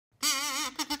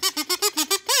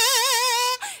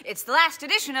It's the last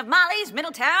edition of Molly's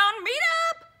Middletown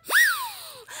Meetup!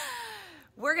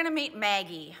 We're gonna meet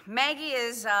Maggie. Maggie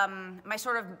is my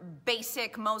sort of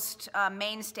basic, most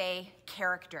mainstay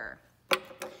character.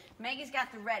 Maggie's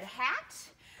got the red hat.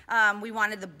 We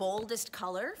wanted the boldest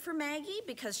color for Maggie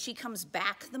because she comes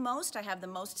back the most. I have the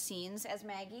most scenes as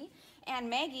Maggie. And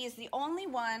Maggie is the only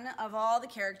one of all the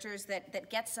characters that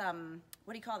gets,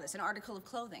 what do you call this, an article of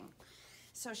clothing.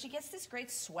 So she gets this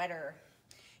great sweater.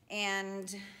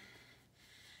 And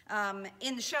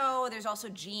in the show, there's also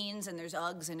jeans and there's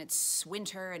Uggs and it's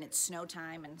winter and it's snow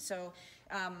time. And so,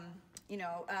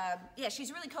 yeah,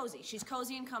 she's really cozy. She's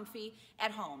cozy and comfy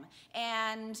at home.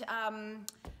 And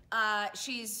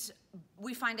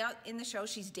we find out in the show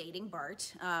she's dating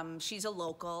Bart. She's a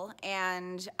local,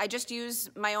 and I just use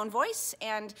my own voice,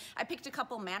 and I picked a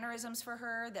couple mannerisms for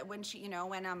her that when she,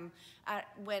 when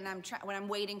I'm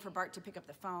waiting for Bart to pick up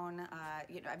the phone,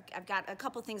 I've got a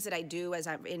couple things that I do as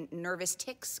I'm in nervous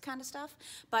tics kind of stuff.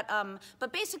 But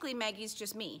basically Maggie's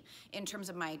just me in terms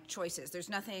of my choices. There's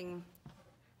nothing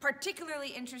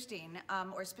particularly interesting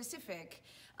or specific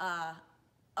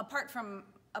apart from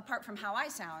how I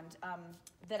sound,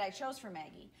 that I chose for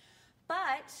Maggie.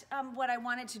 But what I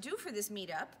wanted to do for this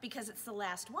meetup, because it's the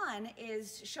last one,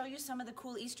 is show you some of the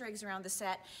cool Easter eggs around the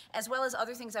set, as well as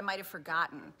other things I might have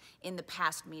forgotten in the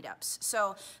past meetups.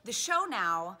 So the show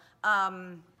now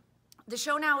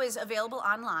is available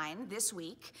online this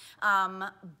week,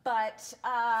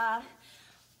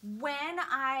 when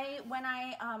I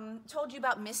told you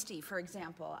about Misty, for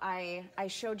example, I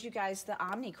showed you guys the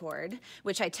Omnicord,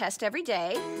 which I test every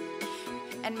day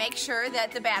and make sure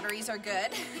that the batteries are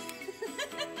good.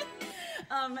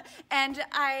 And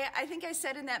I think I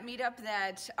said in that meetup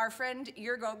that our friend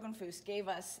Jörg Ogunfus gave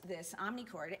us this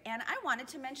Omnicord, and I wanted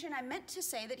to mention, I meant to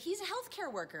say that he's a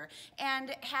healthcare worker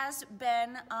and has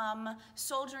been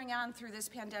soldiering on through this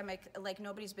pandemic like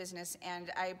nobody's business,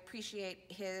 and I appreciate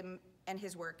him and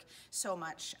his work so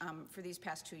much for these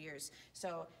past 2 years.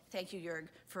 So thank you, Jörg,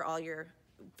 for all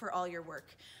your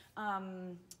work.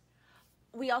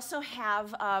 We also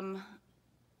have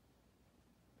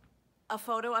a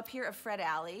photo up here of Fred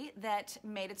Alley that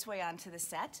made its way onto the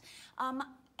set.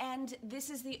 And this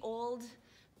is the old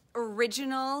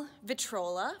original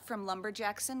Vitrola from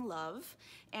Lumberjacks in Love.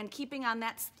 And keeping on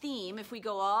that theme, if we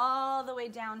go all the way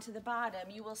down to the bottom,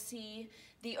 you will see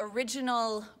the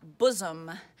original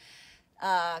bosom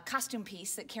costume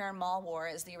piece that Karen Mall wore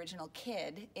as the original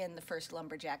kid in the first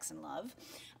Lumberjacks in Love.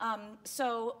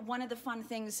 So one of the fun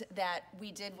things that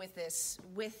we did with this,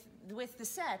 with the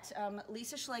set,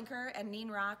 Lisa Schlenker and Neen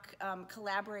Rock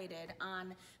collaborated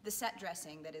on the set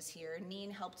dressing that is here.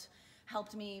 Neen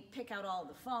helped me pick out all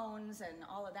the phones and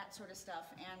all of that sort of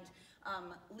stuff. And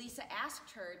Lisa asked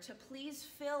her to please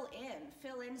fill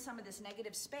in some of this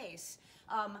negative space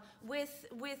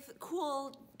with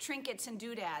cool trinkets and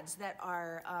doodads that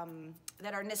are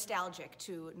nostalgic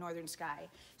to Northern Sky.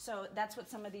 So that's what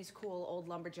some of these cool old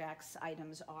Lumberjacks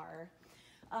items are.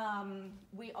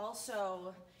 We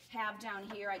also have down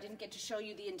here, I didn't get to show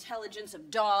you the intelligence of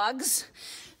dogs.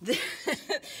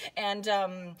 And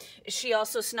she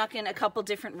also snuck in a couple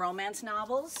different romance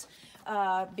novels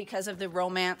because of the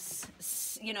romance,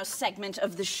 segment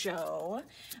of the show.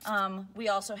 We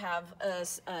also have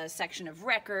a section of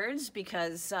records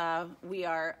because we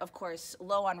are, of course,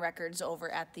 low on records over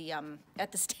at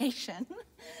the station.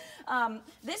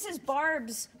 This is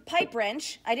Barb's pipe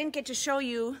wrench. I didn't get to show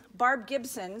you Barb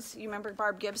Gibson's. You remember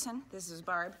Barb Gibson? This is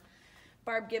Barb.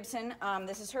 Barb Gibson,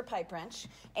 this is her pipe wrench.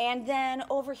 And then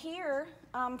over here,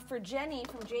 for Jenny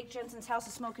from Jake Jensen's House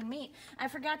of Smoke and Meat, I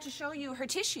forgot to show you her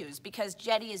tissues because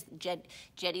Jetty's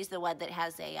the one that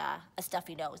has a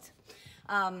stuffy nose.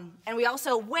 And we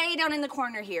also, way down in the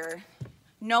corner here,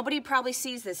 nobody probably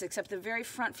sees this except the very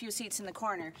front few seats in the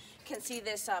corner, can see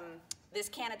this this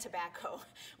can of tobacco,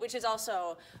 which is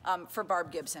also for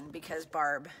Barb Gibson because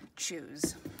Barb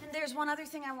chews. And there's one other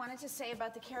thing I wanted to say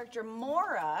about the character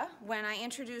Maura when I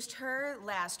introduced her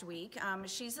last week.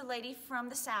 She's a lady from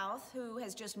the South who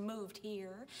has just moved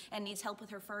here and needs help with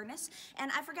her furnace. And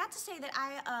I forgot to say that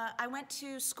I went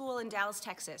to school in Dallas,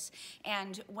 Texas.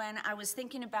 And when I was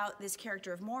thinking about this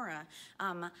character of Maura,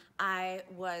 I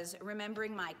was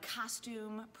remembering my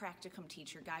costume practicum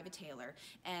teacher, Guyva Taylor.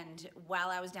 And while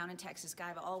I was down in Texas,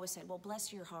 Guyva always said, well,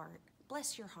 bless your heart.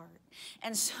 Bless your heart.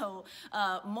 And so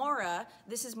Maura,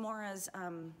 this is Maura's,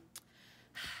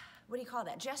 what do you call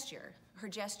that, gesture. Her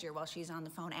gesture while she's on the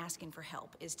phone asking for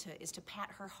help is to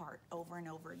pat her heart over and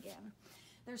over again.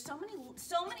 There's so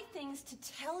many things to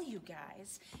tell you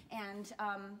guys, and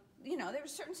there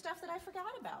was certain stuff that I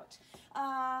forgot about.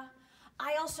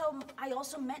 I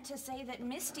also meant to say that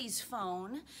Misty's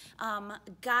phone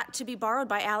got to be borrowed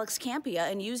by Alex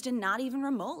Campia and used in not even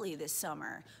remotely this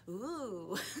summer.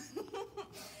 Ooh.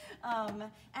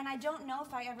 And I don't know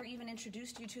if I ever even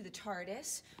introduced you to the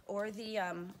TARDIS or the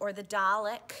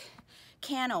Dalek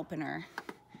can opener.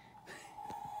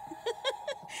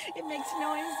 It makes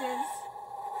noises.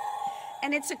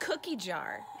 And it's a cookie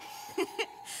jar.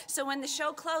 So when the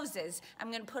show closes,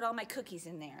 I'm gonna put all my cookies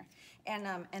in there.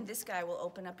 And this guy will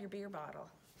open up your beer bottle.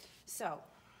 So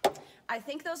I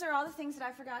think those are all the things that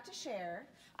I forgot to share.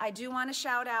 I do want to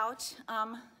shout out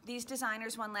these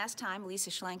designers one last time: Lisa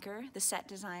Schlenker, the set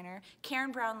designer,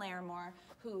 Karen Brown-Larimore,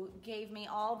 who gave me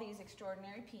all these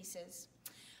extraordinary pieces,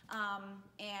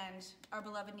 and our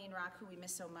beloved Neen Rock, who we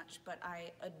miss so much, but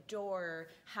I adore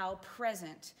how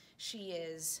present she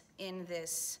is in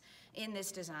this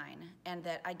design, and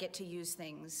that I get to use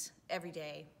things every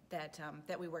day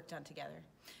that we worked on together.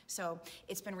 So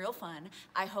it's been real fun.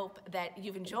 I hope that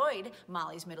you've enjoyed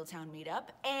Molly's Middletown Meetup.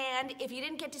 And if you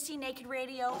didn't get to see Naked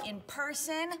Radio in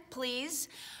person, please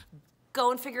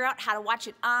go and figure out how to watch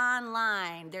it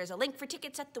online. There's a link for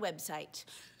tickets at the website.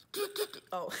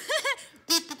 Oh.